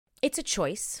It's a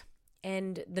choice.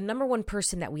 And the number one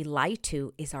person that we lie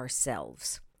to is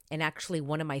ourselves. And actually,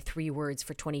 one of my 3 words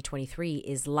for 2023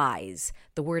 is lies,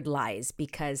 the word lies,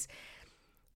 because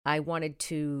I wanted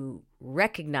to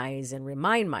recognize and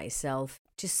remind myself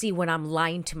to see when I'm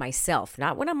lying to myself,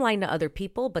 not when I'm lying to other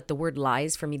people, but the word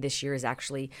lies for me this year is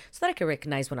actually so that I can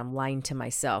recognize when I'm lying to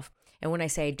myself. And when I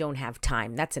say I don't have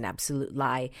time, that's an absolute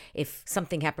lie. If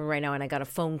something happened right now and I got a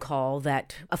phone call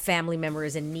that a family member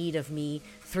is in need of me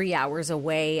 3 hours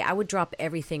away, I would drop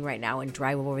everything right now and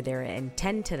drive over there and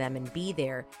tend to them and be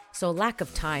there. So lack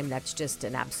of time, that's just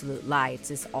an absolute lie. It's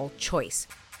just all choice.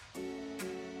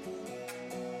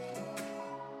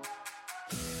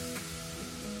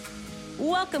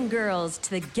 Welcome, girls, to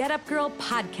the Get Up Girl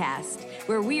podcast,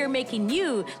 where we are making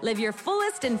you live your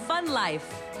fullest and fun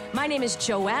life. My name is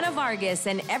Joanna Vargas,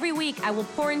 and every week I will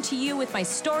pour into you with my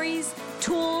stories,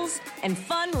 tools, and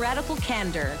fun radical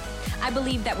candor. I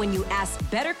believe that when you ask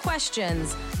better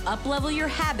questions, up-level your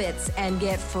habits, and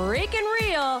get freaking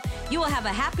real, you will have a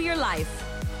happier life.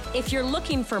 If you're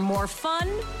looking for more fun,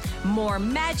 more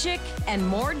magic, and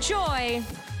more joy,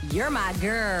 you're my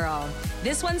girl.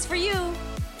 This one's for you.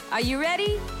 Are you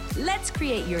ready? Let's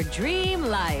create your dream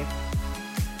life.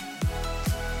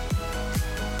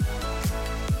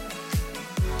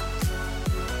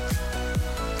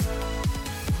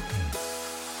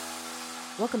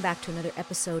 Welcome back to another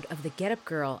episode of The Get Up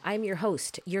Girl. I'm your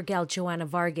host, your gal Joanna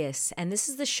Vargas, and this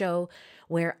is the show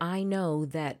where I know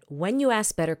that when you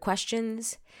ask better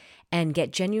questions and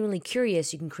get genuinely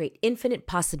curious, you can create infinite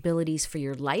possibilities for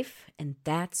your life, and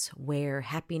that's where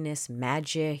happiness,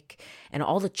 magic, and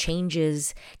all the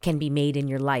changes can be made in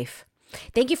your life.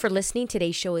 Thank you for listening.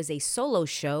 Today's show is a solo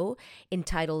show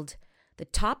entitled The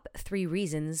Top 3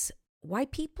 Reasons Why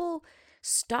People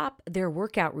Stop Their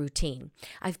Workout Routine.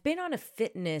 I've been on a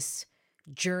fitness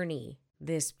journey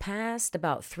this past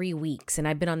about 3 weeks, and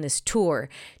I've been on this tour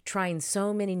trying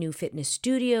so many new fitness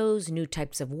studios, new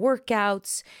types of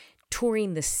workouts,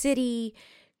 touring the city,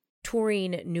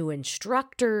 touring new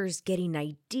instructors, getting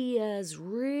ideas,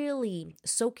 really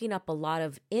soaking up a lot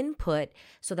of input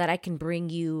so that I can bring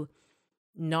you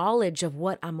knowledge of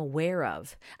what I'm aware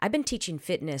of. I've been teaching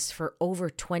fitness for over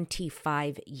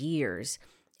 25 years.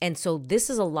 And so this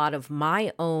is a lot of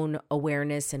my own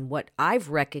awareness and what I've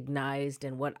recognized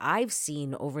and what I've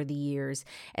seen over the years.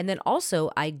 And then also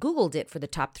I Googled it for the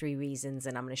top 3 reasons,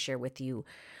 and I'm going to share with you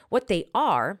what they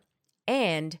are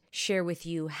and share with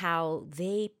you how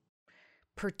they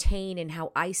pertain and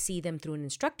how I see them through an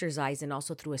instructor's eyes and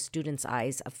also through a student's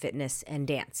eyes of fitness and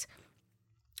dance.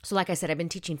 So like I said, I've been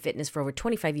teaching fitness for over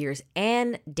 25 years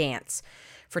and dance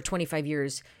for 25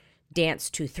 years. Dance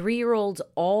to 3-year-olds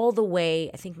all the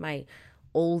way. I think my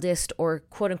oldest or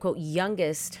quote unquote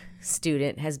youngest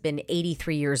student has been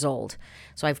 83 years old.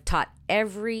 So I've taught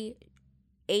every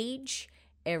age,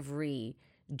 every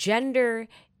gender,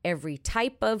 every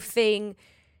type of thing,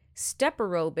 step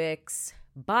aerobics,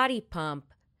 body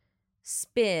pump,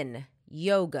 spin,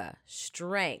 yoga,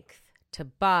 strength,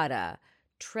 Tabata,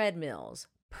 treadmills,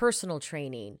 personal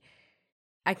training.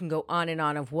 I can go on and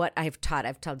on of what I've taught.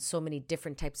 I've taught so many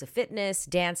different types of fitness,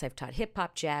 dance. I've taught hip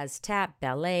hop, jazz, tap,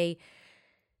 ballet.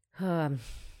 I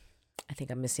think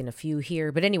I'm missing a few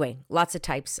here. But anyway, lots of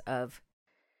types of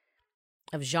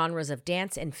genres of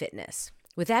dance and fitness.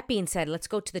 With that being said, let's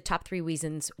go to the top 3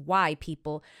 reasons why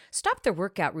people stop their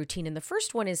workout routine. And the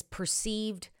first one is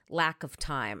perceived lack of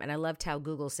time. And I loved how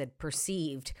Google said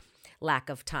perceived lack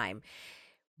of time.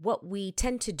 What we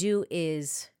tend to do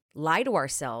is lie to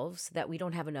ourselves that we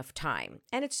don't have enough time.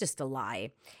 And it's just a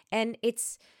lie. And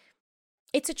it's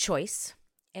a choice.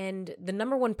 And the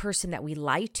number one person that we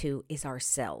lie to is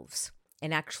ourselves.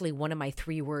 And actually, one of my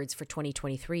 3 words for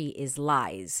 2023 is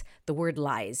lies, the word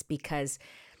lies, because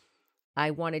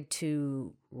I wanted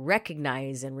to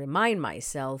recognize and remind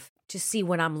myself to see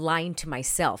when I'm lying to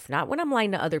myself, not when I'm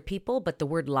lying to other people, but the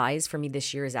word lies for me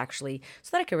this year is actually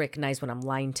so that I can recognize when I'm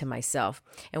lying to myself.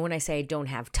 And when I say I don't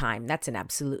have time, that's an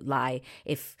absolute lie.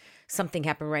 If something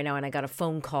happened right now and I got a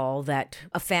phone call that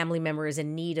a family member is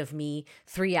in need of me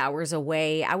 3 hours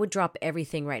away, I would drop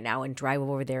everything right now and drive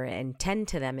over there and tend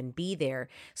to them and be there.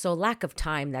 So lack of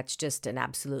time, that's just an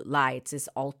absolute lie. It's just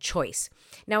all choice.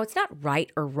 Now, it's not right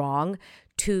or wrong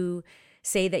to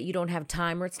say that you don't have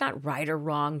time, or it's not right or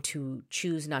wrong to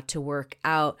choose not to work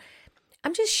out.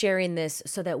 I'm just sharing this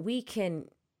so that we can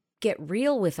get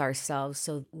real with ourselves,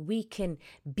 so we can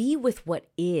be with what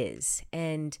is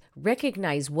and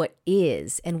recognize what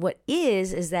is. And what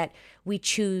is that we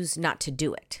choose not to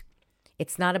do it.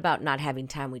 It's not about not having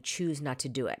time. We choose not to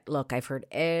do it. Look, I've heard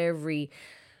every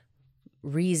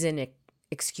reason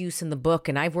excuse in the book.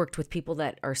 And I've worked with people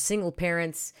that are single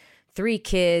parents, 3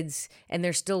 kids, and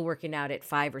they're still working out at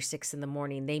 5 or 6 in the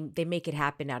morning. They make it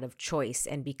happen out of choice.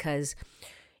 And because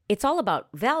it's all about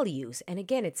values. And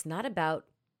again, it's not about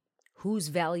whose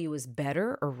value is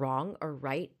better or wrong or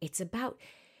right. It's about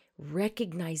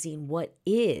recognizing what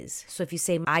is. So if you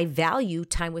say, I value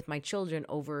time with my children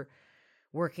over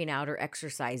working out or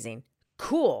exercising,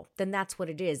 cool, then that's what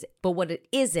it is. But what it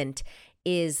isn't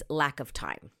is lack of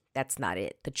time. That's not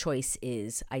it. The choice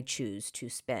is I choose to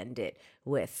spend it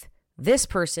with this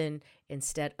person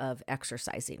instead of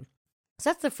exercising. So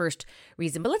that's the first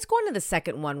reason. But let's go on to the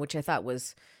second one, which I thought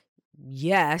was,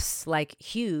 yes, like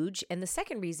huge. And the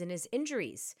second reason is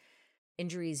injuries.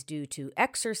 Injuries due to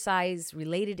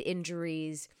exercise-related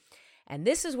injuries. And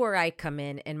this is where I come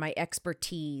in and my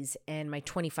expertise and my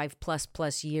 25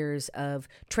 plus years of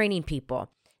training people.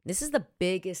 This is the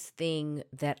biggest thing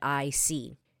that I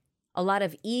see. A lot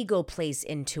of ego plays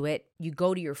into it. You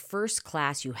go to your first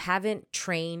class, you haven't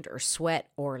trained or sweat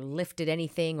or lifted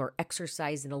anything or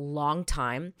exercised in a long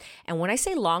time. And when I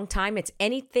say long time, it's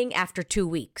anything after 2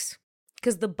 weeks.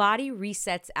 Because the body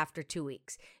resets after 2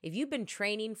 weeks. If you've been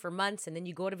training for months and then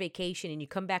you go to vacation and you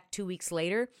come back 2 weeks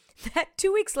later, that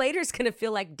 2 weeks later is going to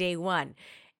feel like day one.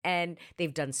 And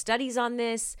they've done studies on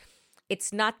this.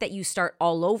 It's not that you start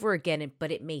all over again,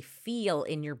 but it may feel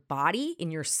in your body, in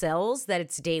your cells, that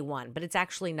it's day one, but it's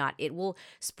actually not. It will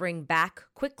spring back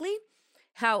quickly.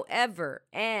 However,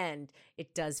 and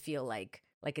it does feel like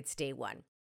it's day one.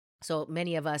 So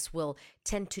many of us will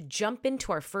tend to jump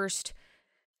into our first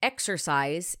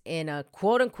exercise in a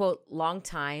quote unquote long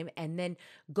time and then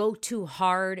go too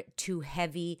hard, too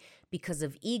heavy because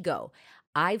of ego.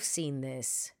 I've seen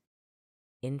this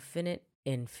infinite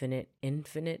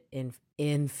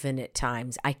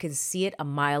times. I can see it a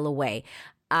mile away.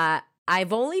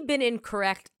 I've only been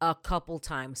incorrect a couple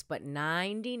times, but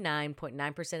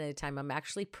 99.9% of the time, I'm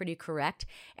actually pretty correct.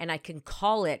 And I can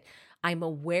call it, I'm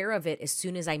aware of it as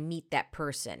soon as I meet that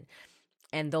person.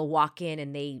 And they'll walk in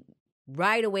and they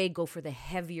right away go for the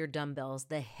heavier dumbbells,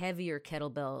 the heavier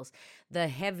kettlebells, the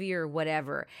heavier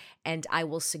whatever. And I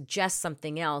will suggest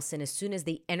something else. And as soon as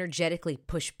they energetically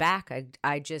push back,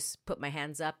 I just put my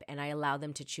hands up and I allow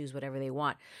them to choose whatever they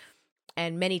want.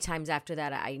 And many times after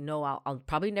that, I know I'll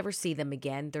probably never see them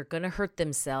again. They're going to hurt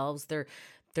themselves. They're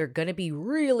going to be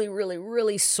really, really,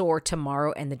 really sore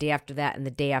tomorrow and the day after that and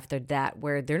the day after that,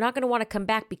 where they're not going to want to come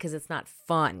back because it's not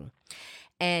fun.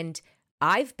 And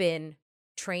I've been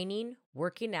training,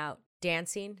 working out,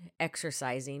 dancing,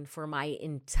 exercising for my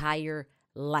entire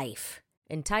life.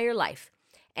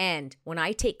 And when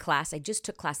I take class, I just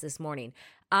took class this morning,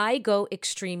 I go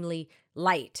extremely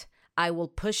light. I will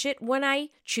push it when I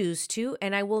choose to,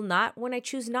 and I will not when I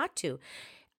choose not to.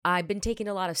 I've been taking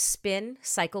a lot of spin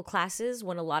cycle classes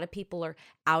when a lot of people are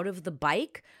out of the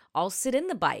bike. I'll sit in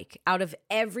the bike. Out of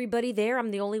everybody there, I'm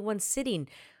the only one sitting.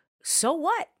 So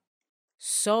what?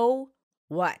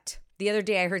 The other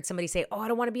day I heard somebody say, I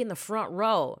don't want to be in the front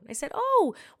row. I said,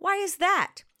 why is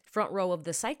that? Front row of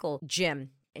the cycle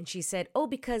gym. And she said,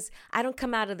 because I don't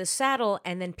come out of the saddle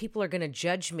and then people are going to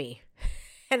judge me.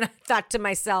 And I thought to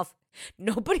myself,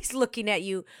 nobody's looking at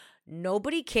you.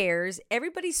 Nobody cares.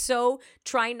 Everybody's so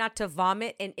trying not to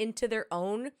vomit and into their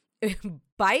own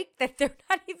bike that they're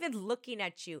not even looking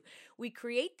at you. We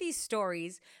create these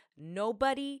stories.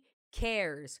 Nobody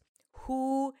cares.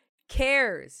 Who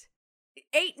cares?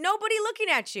 Ain't nobody looking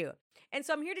at you. And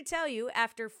so I'm here to tell you,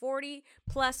 after 40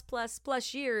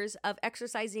 plus years of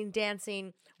exercising,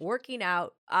 dancing, working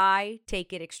out, I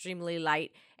take it extremely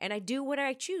light and I do what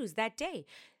I choose that day.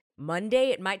 Monday,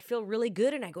 it might feel really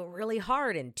good and I go really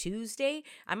hard. And Tuesday,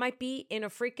 I might be in a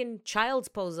freaking child's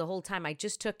pose the whole time. I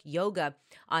just took yoga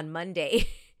on Monday.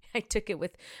 I took it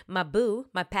with my boo,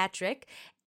 my Patrick.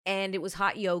 And it was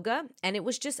hot yoga, and it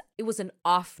was an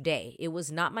off day. It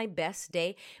was not my best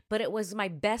day, but it was my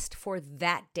best for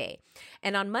that day.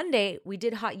 And on Monday, we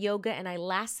did hot yoga, and I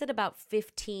lasted about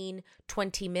 15,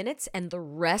 20 minutes, and the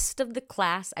rest of the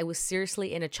class, I was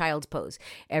seriously in a child's pose.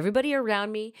 Everybody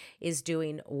around me is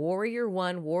doing Warrior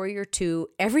 1, Warrior 2,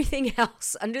 everything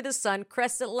else under the sun,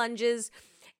 crescent lunges,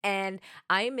 and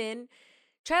I'm in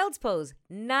child's pose,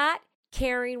 not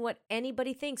caring what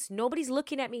anybody thinks. Nobody's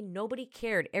looking at me. Nobody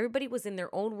cared. Everybody was in their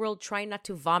own world trying not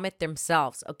to vomit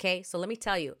themselves. Okay. So let me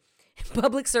tell you,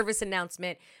 public service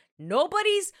announcement.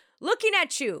 Nobody's looking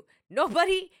at you.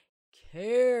 Nobody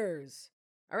cares.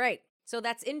 All right. So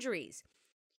that's injuries.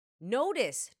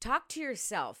 Notice, talk to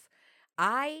yourself.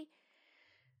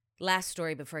 Last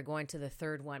story before I go into the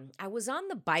third one. I was on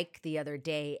the bike the other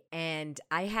day and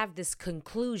I have this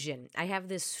conclusion. I have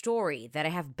this story that I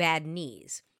have bad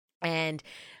knees. And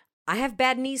I have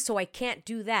bad knees, so I can't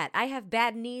do that. I have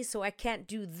bad knees, so I can't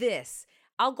do this.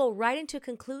 I'll go right into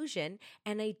conclusion,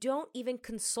 and I don't even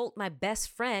consult my best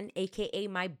friend, AKA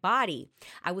my body.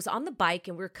 I was on the bike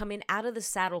and we were coming out of the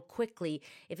saddle quickly.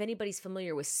 If anybody's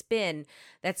familiar with spin,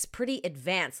 that's pretty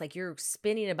advanced. Like you're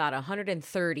spinning about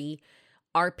 130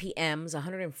 RPMs,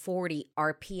 140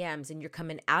 RPMs, and you're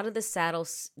coming out of the saddle,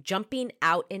 jumping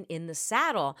out and in the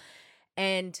saddle.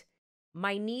 And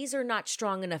my knees are not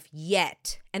strong enough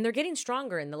yet. And they're getting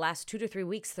stronger in the last 2 to 3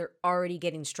 weeks. They're already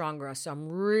getting stronger. So I'm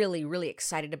really, really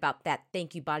excited about that.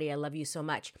 Thank you, body. I love you so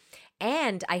much.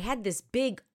 And I had this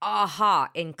big aha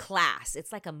in class.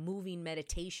 It's like a moving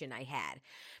meditation I had.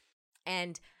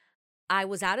 And I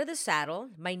was out of the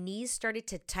saddle. My knees started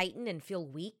to tighten and feel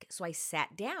weak. So I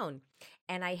sat down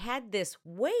and I had this,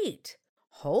 wait,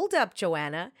 hold up,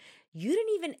 Joanna. You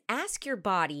didn't even ask your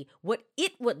body what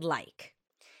it would like.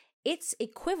 It's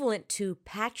equivalent to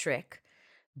Patrick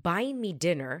buying me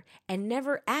dinner and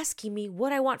never asking me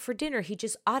what I want for dinner. He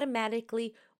just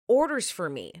automatically orders for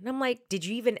me. And I'm like, did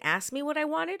you even ask me what I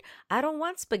wanted? I don't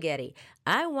want spaghetti.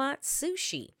 I want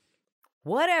sushi.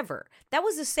 Whatever. That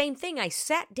was the same thing. I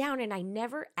sat down and I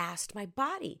never asked my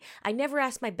body. I never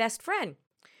asked my best friend.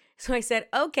 So I said,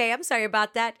 okay, I'm sorry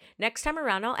about that. Next time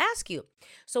around, I'll ask you.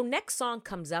 So next song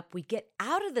comes up. We get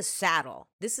out of the saddle.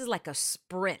 This is like a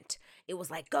sprint. It was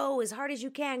like, go as hard as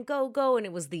you can, go, go. And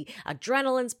it was the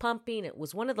adrenaline's pumping. It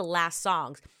was one of the last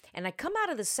songs. And I come out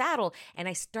of the saddle and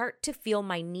I start to feel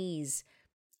my knees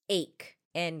ache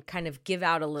and kind of give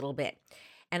out a little bit.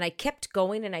 And I kept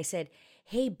going and I said,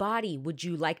 hey, body, would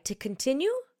you like to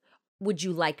continue? Would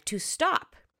you like to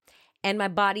stop? And my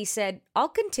body said, I'll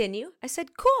continue. I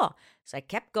said, cool. So I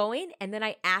kept going. And then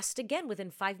I asked again within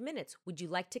 5 minutes, would you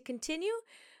like to continue?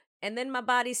 And then my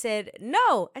body said,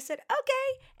 no. I said,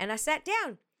 okay. And I sat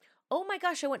down. Oh my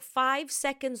gosh, I went 5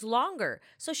 seconds longer.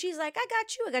 So she's like, I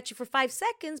got you for 5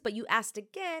 seconds, but you asked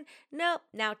again. Nope,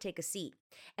 now take a seat.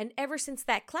 And ever since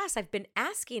that class, I've been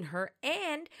asking her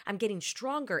and I'm getting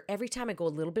stronger every time I go a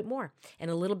little bit more and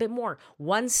a little bit more.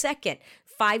 1 second,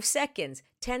 5 seconds,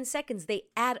 10 seconds, they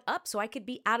add up so I could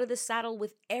be out of the saddle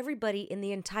with everybody in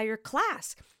the entire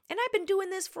class. And I've been doing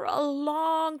this for a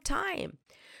long time.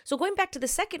 So going back to the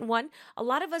second one, a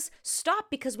lot of us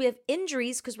stop because we have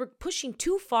injuries, because we're pushing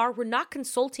too far. We're not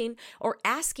consulting or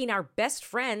asking our best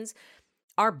friends,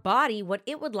 our body, what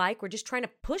it would like. We're just trying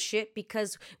to push it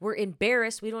because we're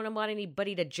embarrassed. We don't want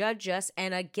anybody to judge us.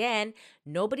 And again,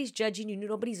 nobody's judging you.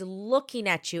 Nobody's looking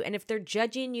at you. And if they're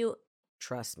judging you,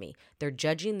 trust me, they're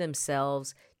judging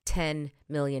themselves 10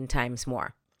 million times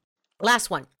more.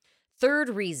 Last one. Third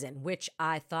reason, which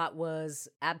I thought was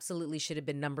absolutely should have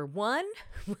been number one,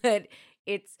 but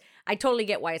I totally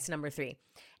get why it's number 3.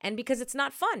 And because it's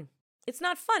not fun. It's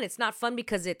not fun. It's not fun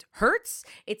because it hurts.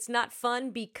 It's not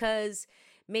fun because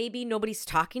maybe nobody's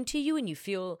talking to you and you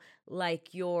feel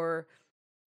like you're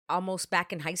almost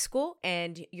back in high school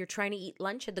and you're trying to eat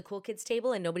lunch at the cool kids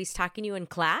table and nobody's talking to you in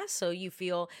class. So you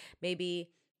feel maybe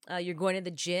you're going to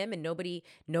the gym and nobody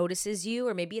notices you,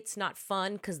 or maybe it's not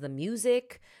fun because the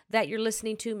music that you're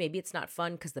listening to, maybe it's not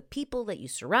fun because the people that you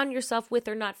surround yourself with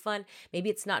are not fun. Maybe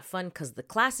it's not fun because the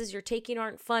classes you're taking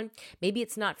aren't fun. Maybe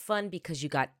it's not fun because you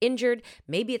got injured.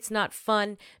 Maybe it's not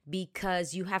fun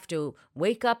because you have to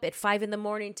wake up at 5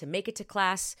 a.m. to make it to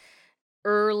class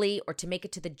early or to make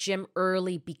it to the gym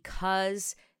early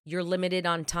because you're limited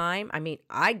on time. I mean,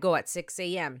 I go at 6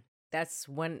 a.m. That's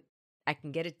when I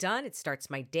can get it done. It starts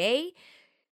my day.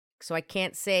 So I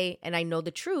can't say, and I know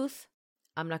the truth,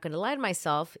 I'm not going to lie to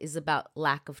myself, is about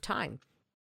lack of time.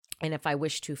 And if I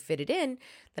wish to fit it in,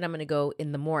 then I'm going to go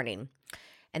in the morning.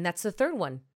 And that's the third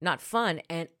one, not fun.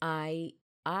 And I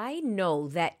know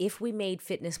that if we made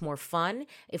fitness more fun,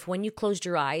 if when you closed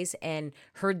your eyes and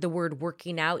heard the word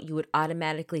working out, you would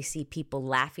automatically see people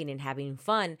laughing and having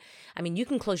fun. I mean, you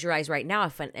can close your eyes right now.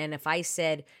 If I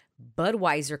said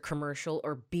Budweiser commercial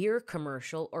or beer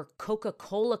commercial or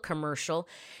Coca-Cola commercial,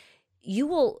 you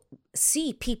will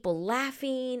see people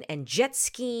laughing and jet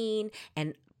skiing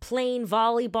and playing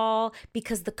volleyball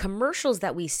because the commercials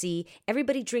that we see,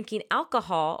 everybody drinking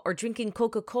alcohol or drinking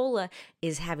Coca-Cola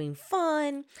is having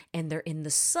fun and they're in the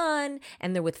sun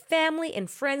and they're with family and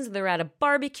friends. They're at a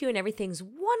barbecue and everything's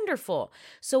wonderful.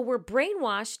 So we're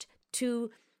brainwashed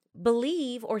to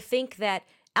believe or think that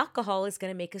alcohol is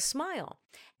going to make us smile.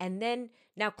 And then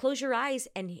now close your eyes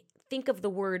and think of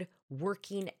the word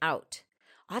working out.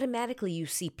 Automatically you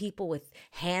see people with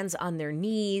hands on their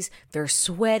knees, they're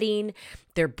sweating,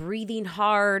 they're breathing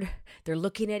hard, they're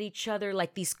looking at each other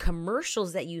like these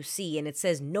commercials that you see and it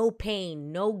says no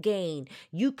pain, no gain,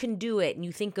 you can do it. And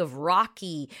you think of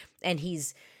Rocky and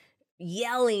he's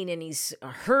yelling and he's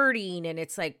hurting. And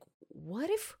it's like, what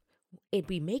if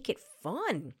we make it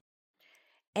fun?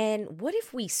 And what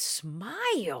if we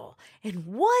smile? And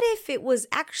what if it was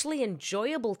actually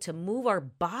enjoyable to move our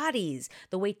bodies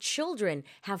the way children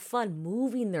have fun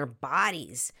moving their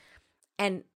bodies?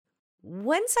 And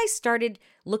once I started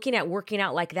looking at working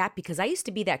out like that, because I used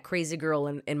to be that crazy girl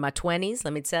in my 20s,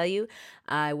 let me tell you,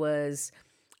 I was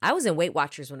in Weight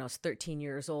Watchers when I was 13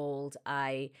 years old.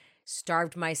 I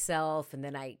starved myself, and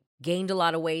then I gained a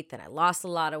lot of weight, then I lost a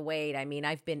lot of weight. I mean,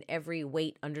 I've been every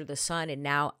weight under the sun, and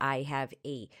now I have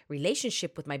a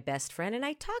relationship with my best friend, and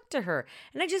I talk to her,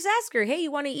 and I just ask her, hey,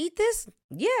 you want to eat this?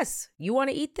 Yes. You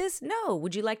want to eat this? No.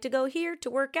 Would you like to go here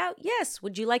to work out? Yes.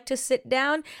 Would you like to sit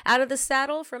down out of the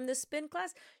saddle from this spin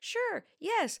class? Sure.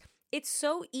 Yes. It's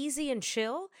so easy and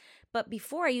chill. But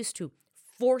before, I used to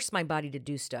force my body to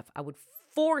do stuff. I would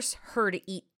force her to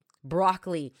eat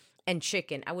broccoli and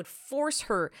chicken. I would force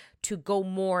her to go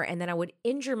more, and then I would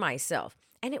injure myself.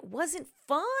 And it wasn't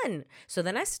fun. So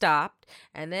then I stopped,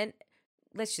 and then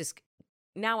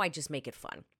now I just make it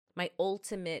fun. My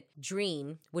ultimate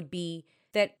dream would be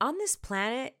that on this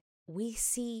planet, we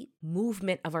see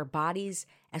movement of our bodies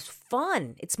as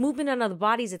fun. It's movement of the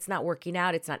bodies. It's not working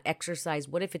out. It's not exercise.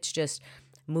 What if it's just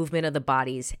movement of the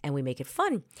bodies and we make it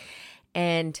fun?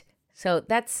 And so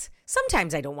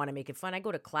sometimes I don't want to make it fun. I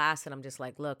go to class and I'm just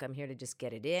like, look, I'm here to just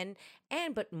get it in.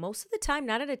 But most of the time,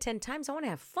 9 out of 10 times, I want to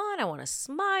have fun. I want to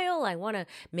smile. I want to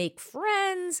make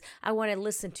friends. I want to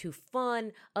listen to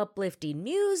fun, uplifting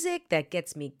music that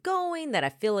gets me going, that I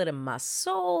feel it in my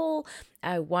soul.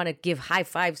 I want to give high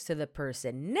fives to the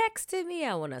person next to me.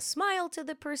 I want to smile to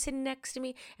the person next to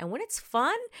me. And when it's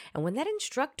fun, and when that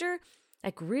instructor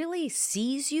really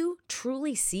sees you,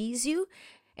 truly sees you,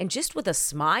 and just with a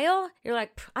smile, you're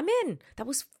like, I'm in. That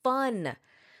was fun.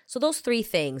 So those 3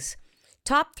 things.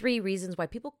 Top 3 reasons why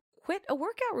people quit a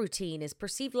workout routine is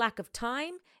perceived lack of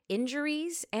time,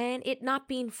 injuries, and it not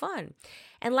being fun.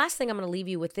 And last thing I'm going to leave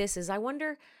you with this is I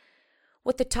wonder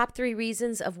what the top 3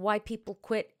 reasons of why people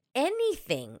quit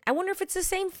anything. I wonder if it's the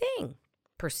same thing.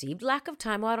 Perceived lack of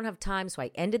time. Well, I don't have time, so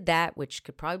I ended that, which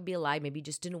could probably be a lie. Maybe you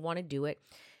just didn't want to do it.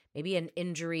 Maybe an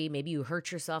injury, maybe you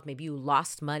hurt yourself, maybe you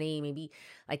lost money, maybe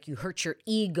you hurt your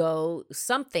ego.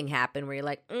 Something happened where you're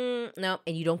like, no,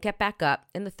 and you don't get back up.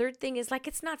 And the third thing is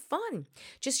it's not fun.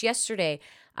 Just yesterday,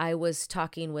 I was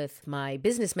talking with my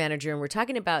business manager, and we're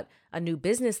talking about a new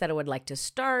business that I would like to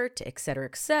start, et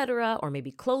cetera, or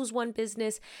maybe close one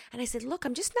business. And I said, look,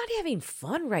 I'm just not having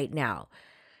fun right now.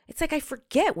 It's I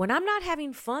forget when I'm not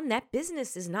having fun, that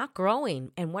business is not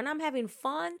growing. And when I'm having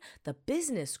fun, the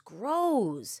business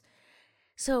grows.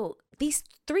 So these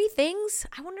 3 things,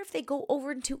 I wonder if they go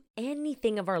over into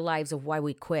anything of our lives of why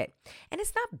we quit. And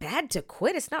it's not bad to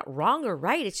quit. It's not wrong or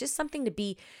right. It's just something to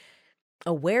be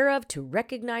aware of, to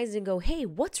recognize and go, hey,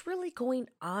 what's really going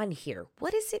on here?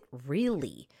 What is it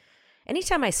really?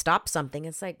 Anytime I stop something,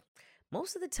 it's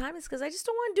most of the time it's because I just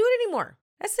don't want to do it anymore.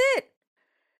 That's it.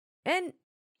 And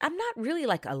I'm not really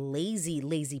a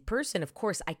lazy person. Of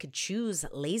course, I could choose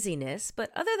laziness,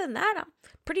 but other than that, I'm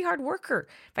a pretty hard worker.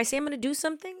 If I say I'm going to do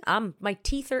something, my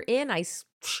teeth are in, I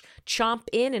chomp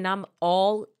in, and I'm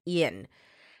all in.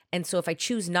 And so if I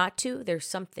choose not to, there's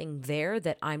something there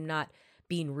that I'm not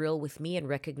being real with me and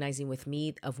recognizing with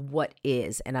me of what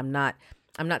is, and I'm not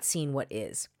seeing what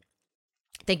is.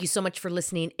 Thank you so much for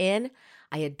listening in.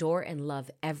 I adore and love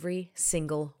every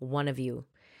single one of you.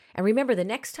 And remember, the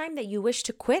next time that you wish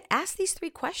to quit, ask these 3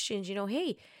 questions.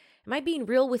 Hey, am I being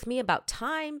real with me about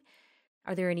time?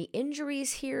 Are there any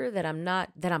injuries here that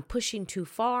I'm pushing too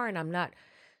far and I'm not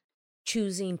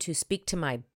choosing to speak to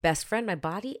my best friend, my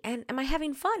body? And am I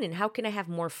having fun? And how can I have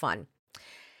more fun?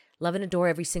 Love and adore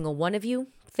every single one of you.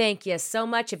 Thank you so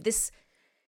much. If this,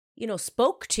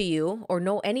 spoke to you or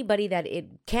know anybody that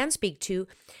it can speak to,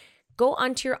 go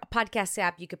onto your podcast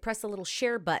app. You could press the little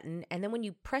share button. And then when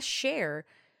you press share,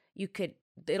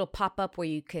 it'll pop up where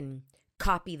you can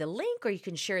copy the link, or you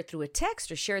can share it through a text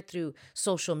or share it through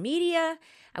social media.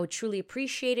 I would truly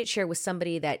appreciate it. Share with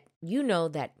somebody that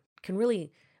that can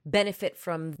really benefit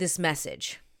from this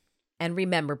message. And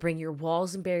remember, bring your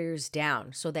walls and barriers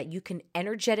down so that you can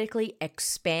energetically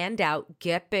expand out,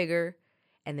 get bigger,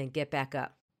 and then get back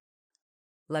up.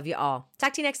 Love you all.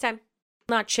 Talk to you next time.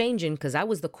 Not changing, because I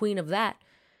was the queen of that.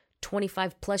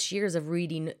 25 plus years of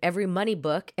reading every money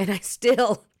book, and I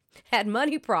still had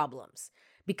money problems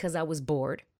because I was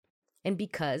bored and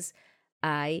because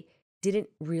I didn't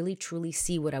really truly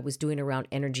see what I was doing around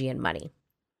energy and money.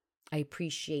 I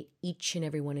appreciate each and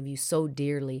every one of you so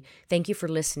dearly. Thank you for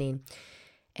listening.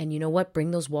 And you know what?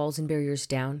 Bring those walls and barriers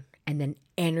down and then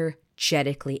energetically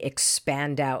energetically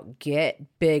expand out,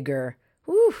 get bigger.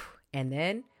 Whew. And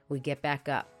then we get back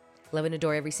up. Love and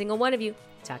adore every single one of you.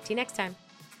 Talk to you next time.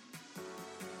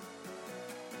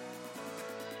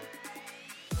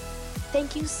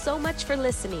 Thank you so much for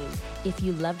listening. If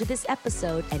you loved this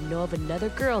episode and know of another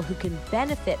girl who can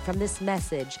benefit from this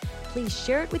message, please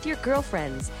share it with your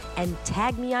girlfriends and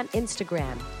tag me on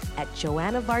Instagram at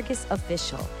Joanna Vargas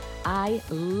Official. I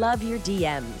love your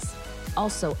DMs.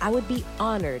 Also, I would be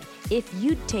honored if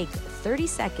you'd take 30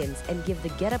 seconds and give the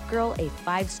Get Up Girl a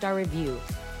 5-star review.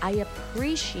 I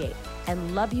appreciate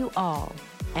and love you all.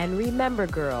 And remember,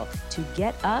 girl, to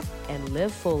get up and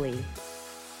live fully.